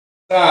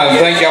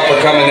Thank y'all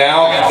for coming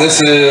out.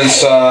 This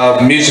is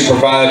music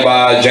provided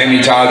by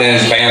Jamie Todd and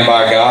his band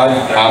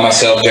ByGod. I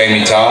myself,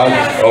 Jamie Todd.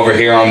 Over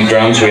here on the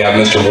drums we have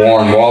Mr.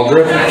 Warren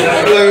Waldrop.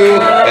 Hello.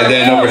 And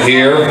then over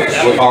here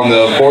on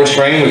the 4th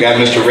string we got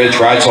Mr. Rich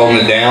Wright holding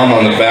it down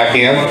on the back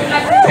end.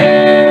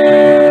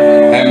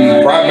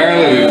 And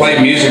primarily we play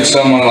music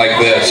somewhat like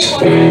this.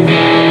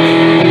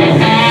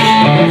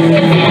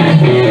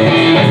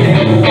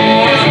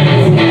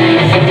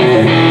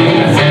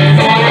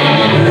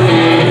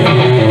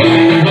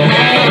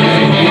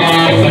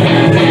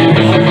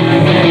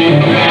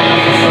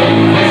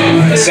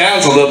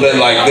 Sounds a little bit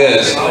like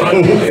this,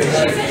 and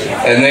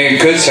then it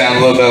could sound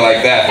a little bit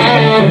like that.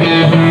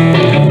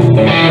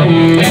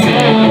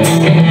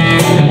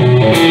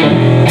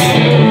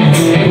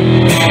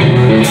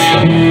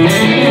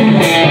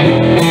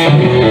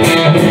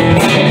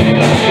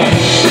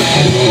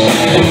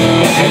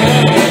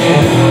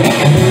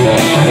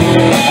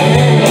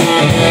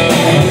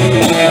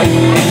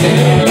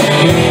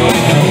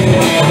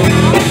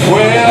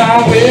 Well, I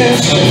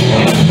wish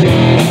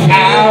I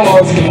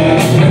was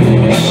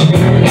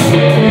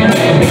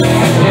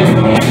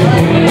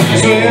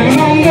swimming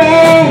on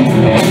down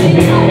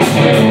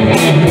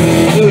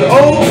to the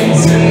open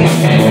sea.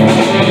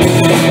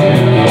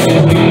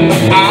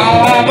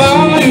 I'll have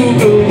all you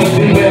good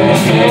looking women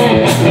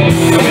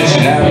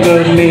fishing after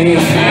me,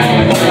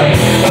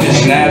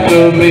 fishing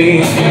after me.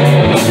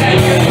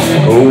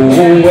 Oh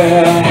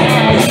well,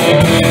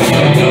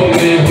 no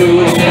they do.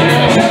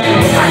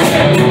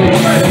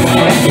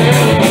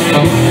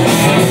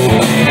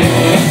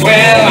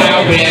 Well,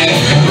 I've been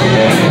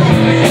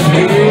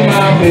to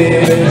my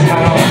baby's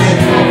house,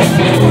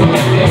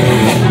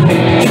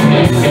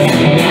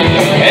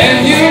 and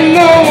you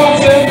know I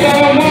said that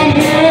I'm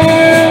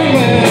wondering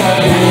when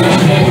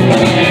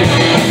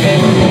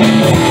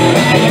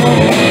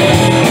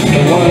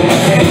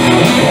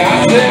I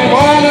said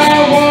what I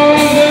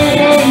wonder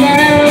was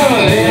now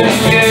is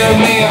give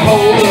me a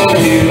hold of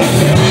you,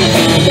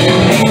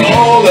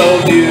 hold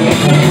of you,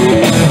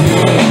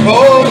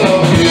 hold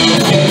of you,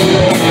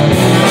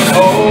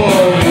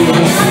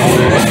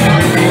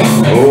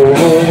 hold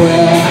of you.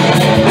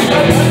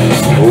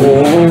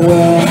 Oh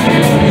well,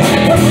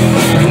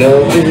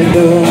 love it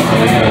do,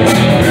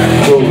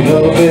 oh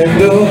love it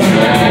do.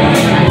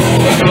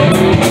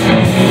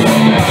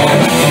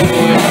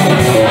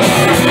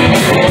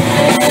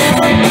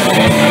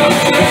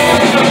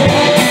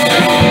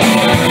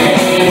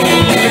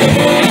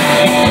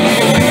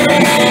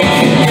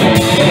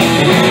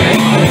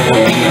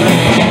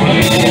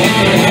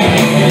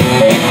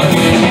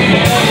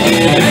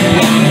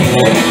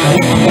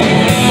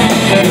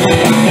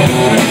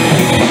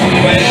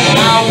 When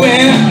I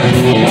went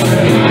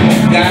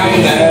down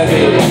that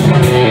hill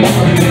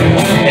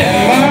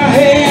and my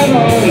head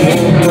on the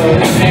floor,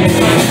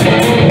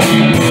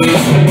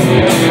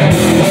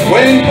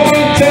 waiting for him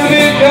to tell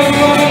me come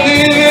on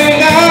leave it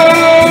now.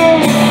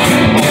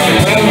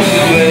 Come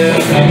to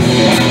live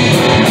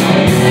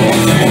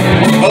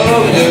oh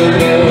the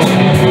love.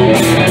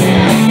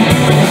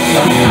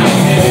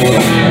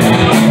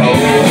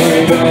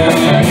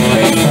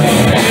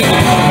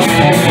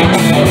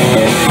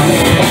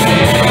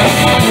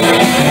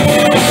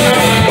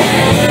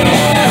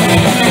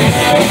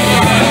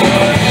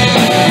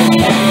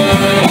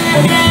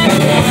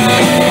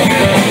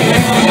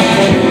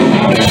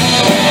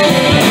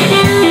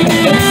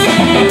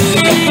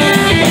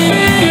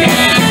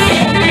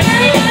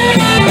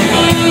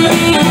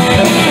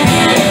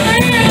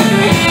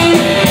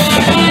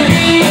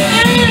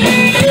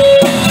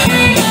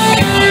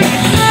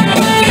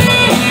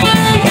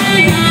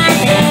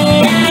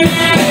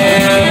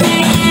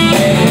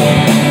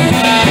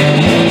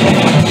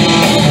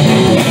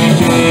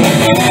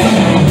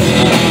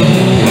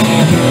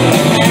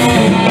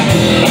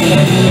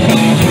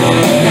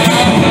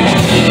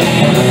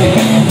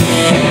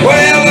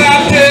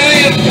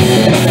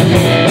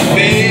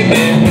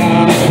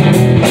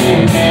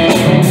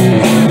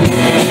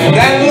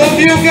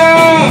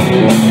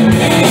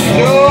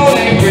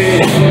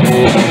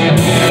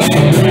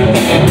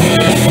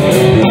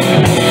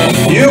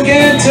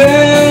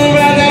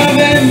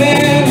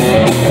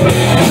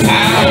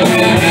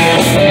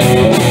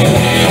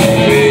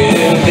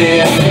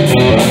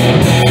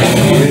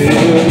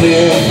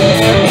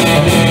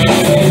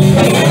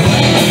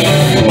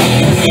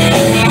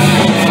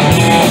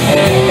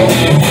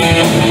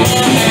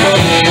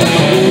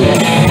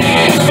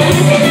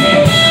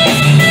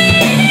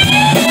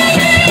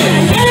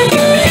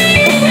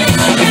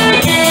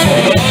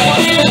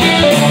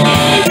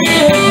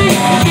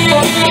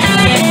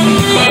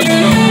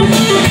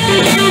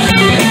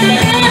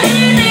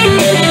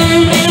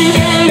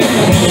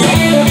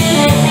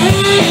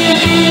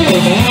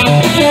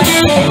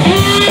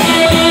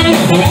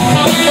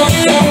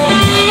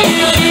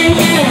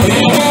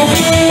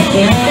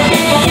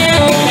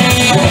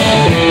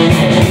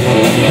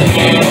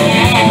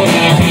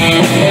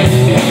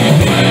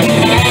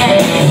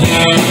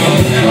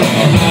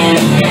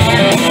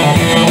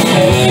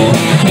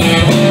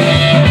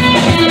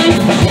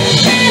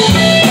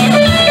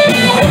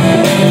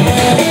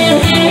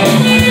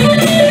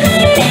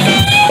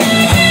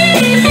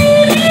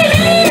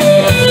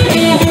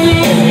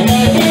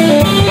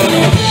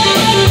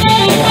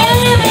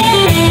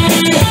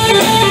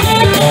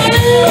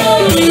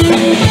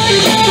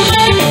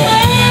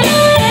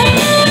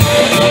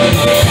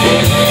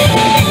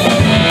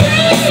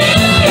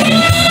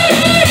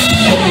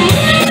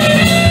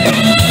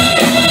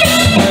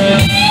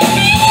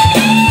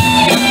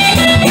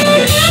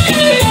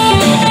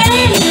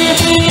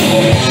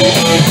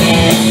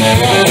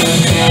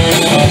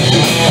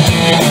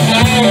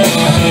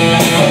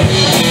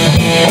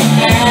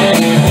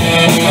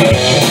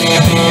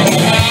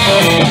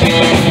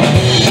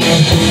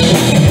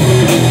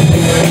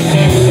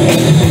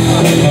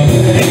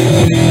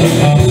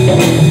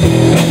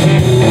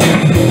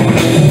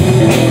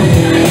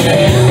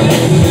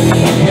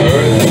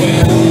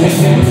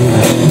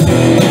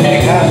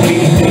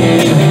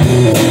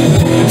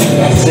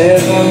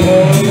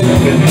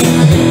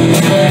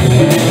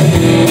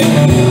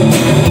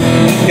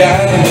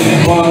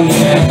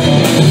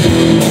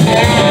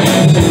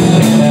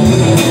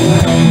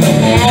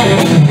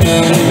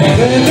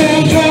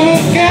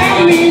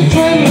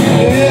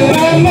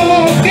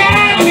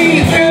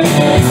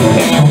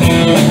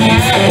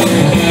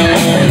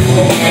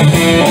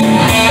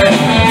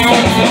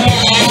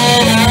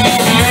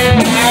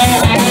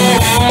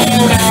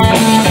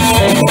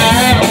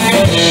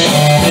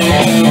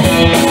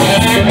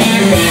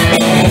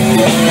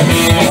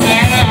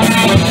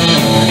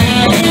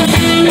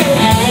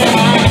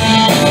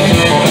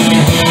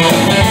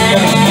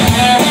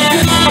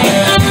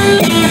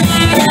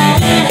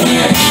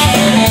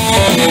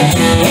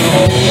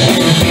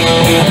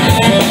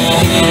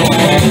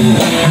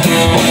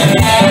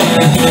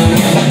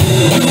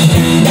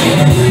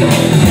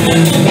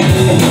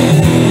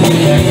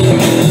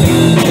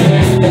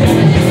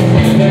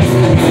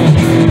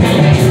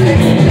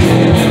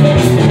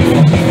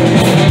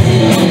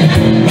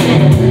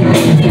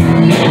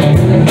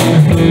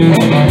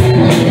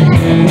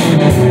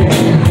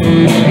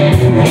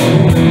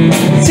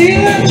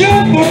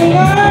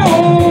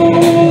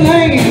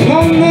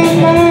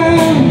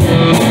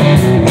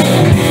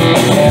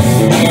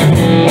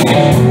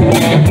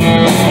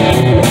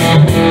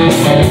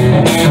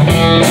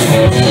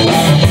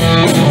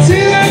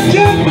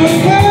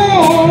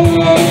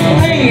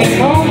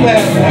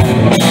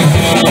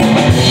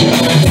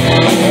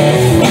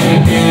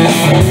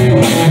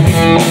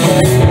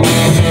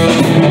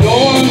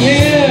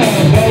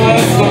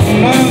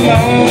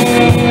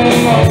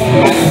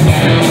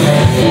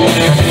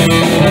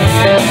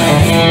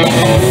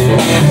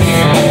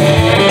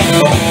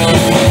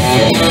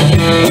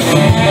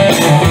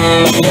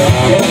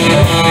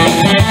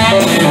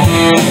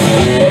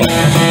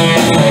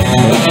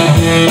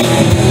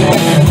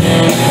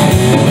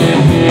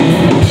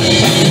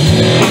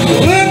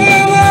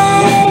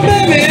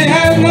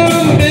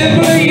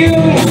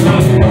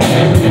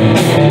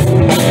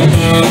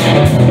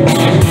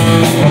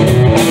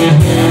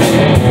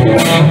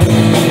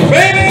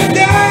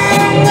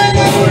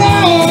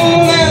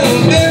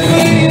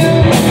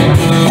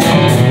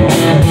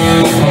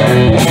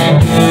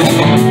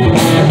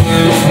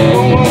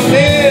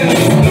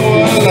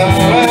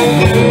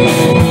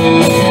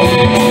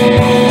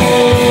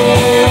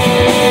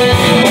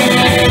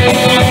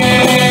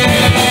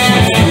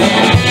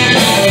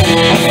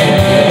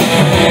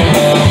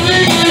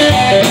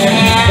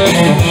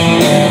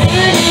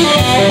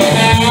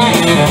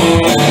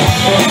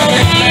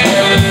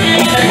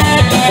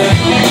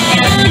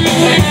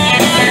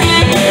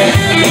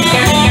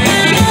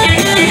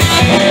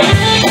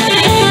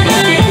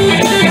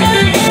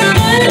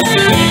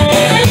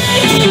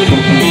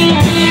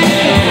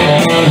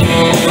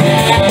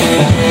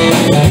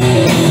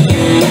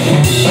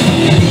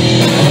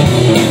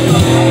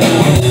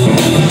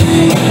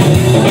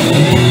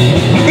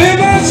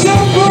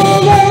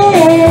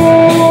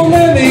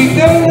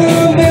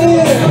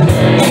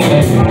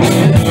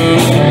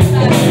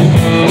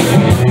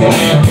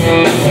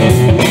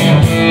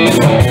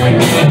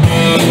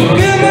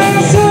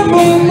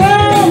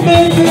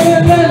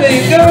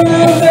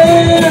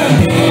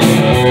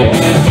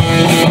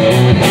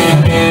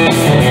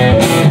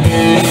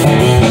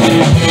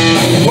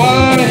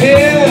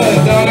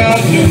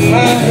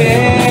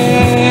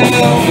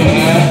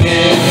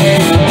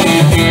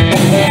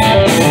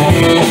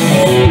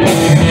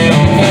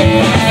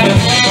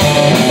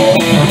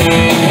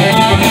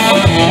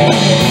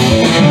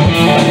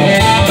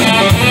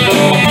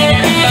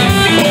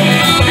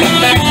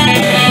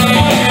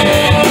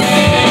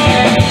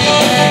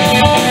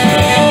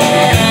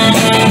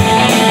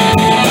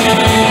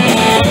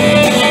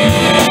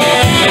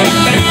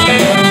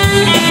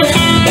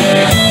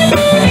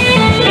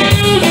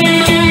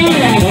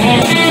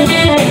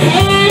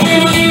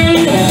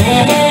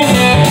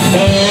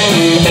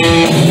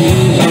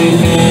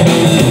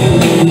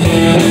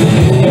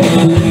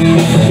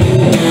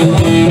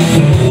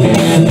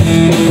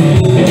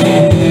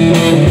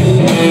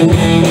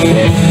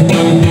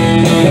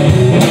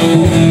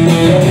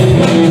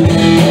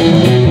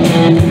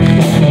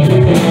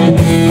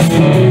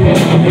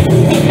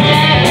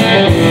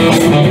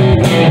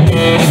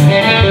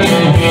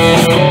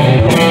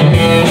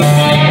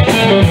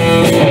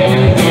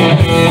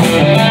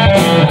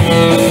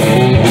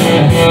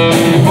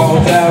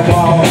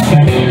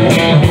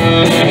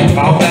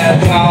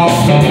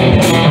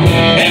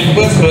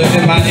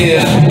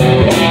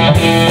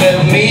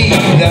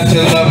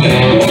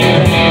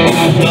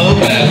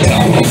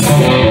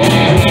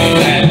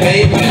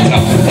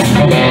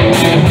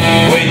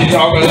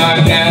 talking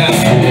like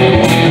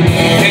that.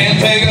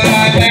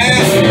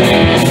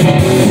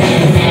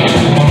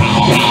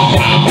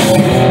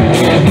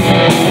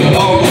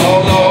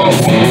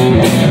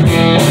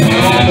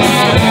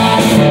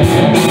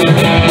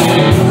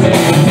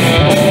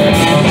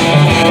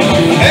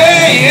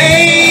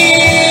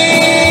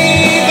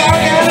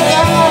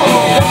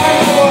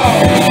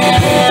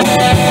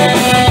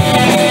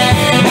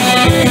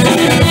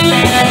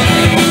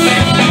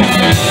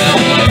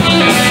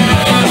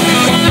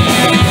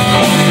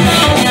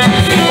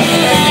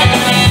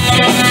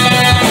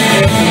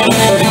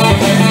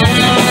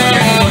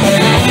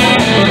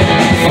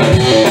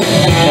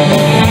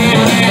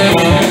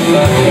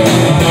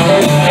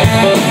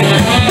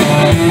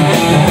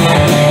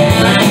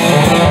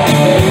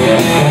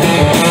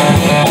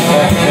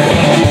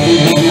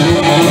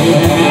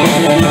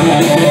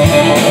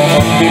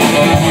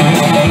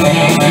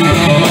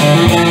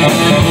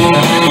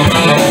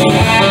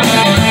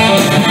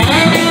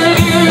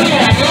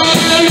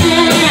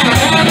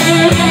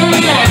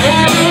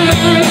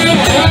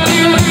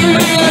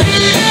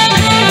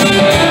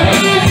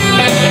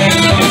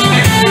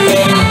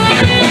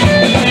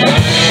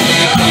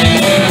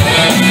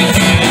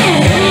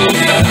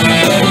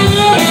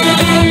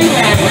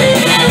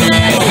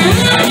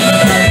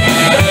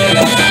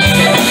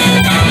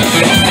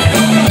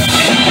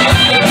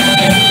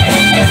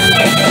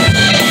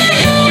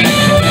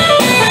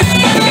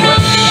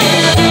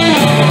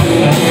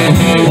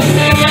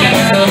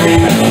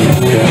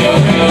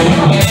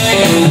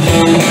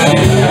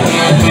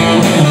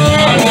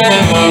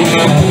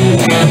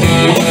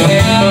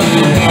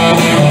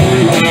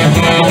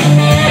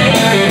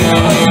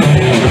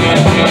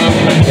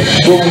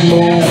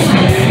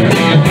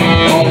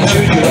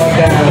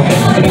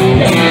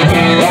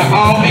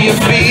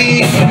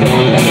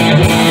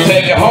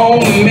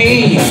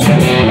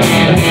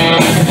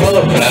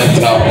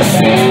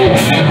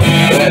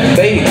 That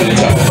baby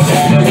talk.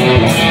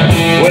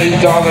 What you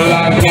talking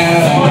like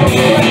now?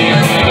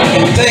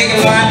 Don't take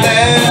it like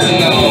that.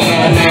 No,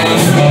 no,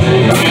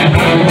 no.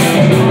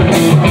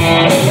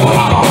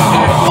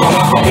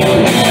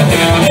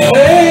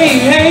 Hey,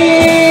 hey.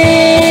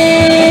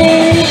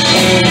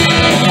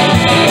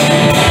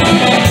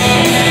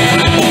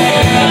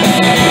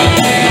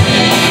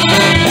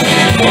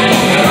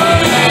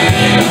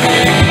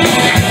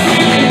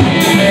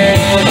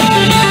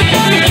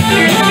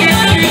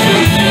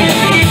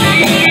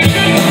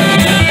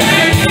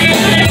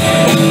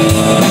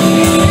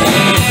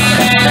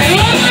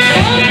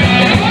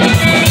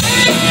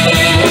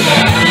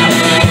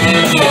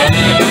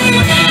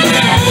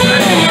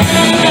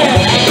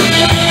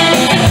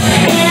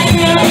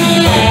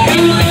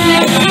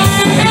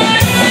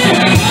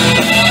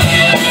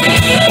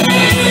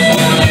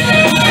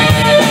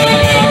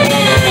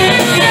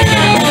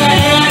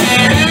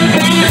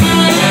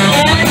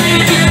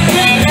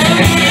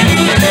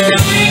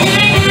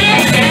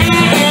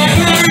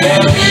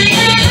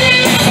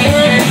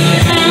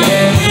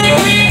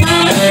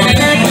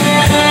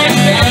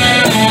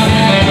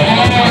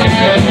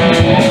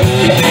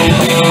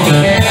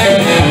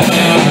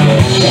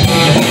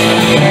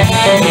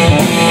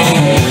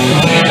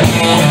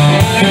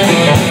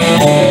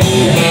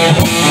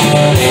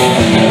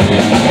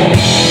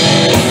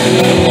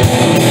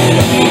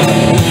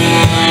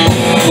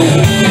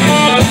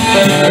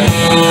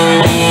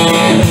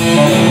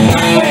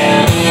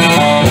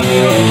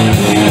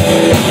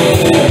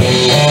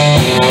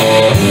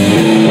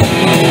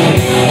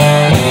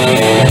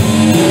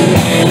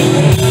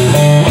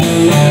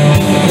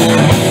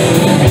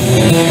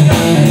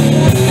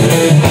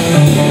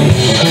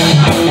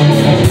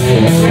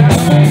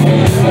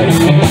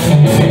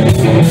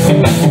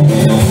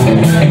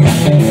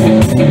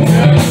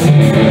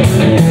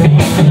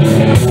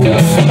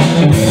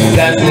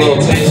 That's a little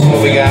taste of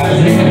what we got.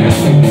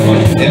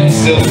 And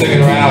still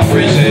sticking around,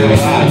 appreciate it a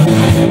lot.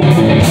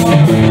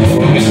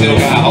 But we still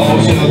got a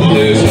whole show to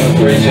do, so I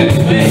appreciate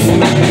it.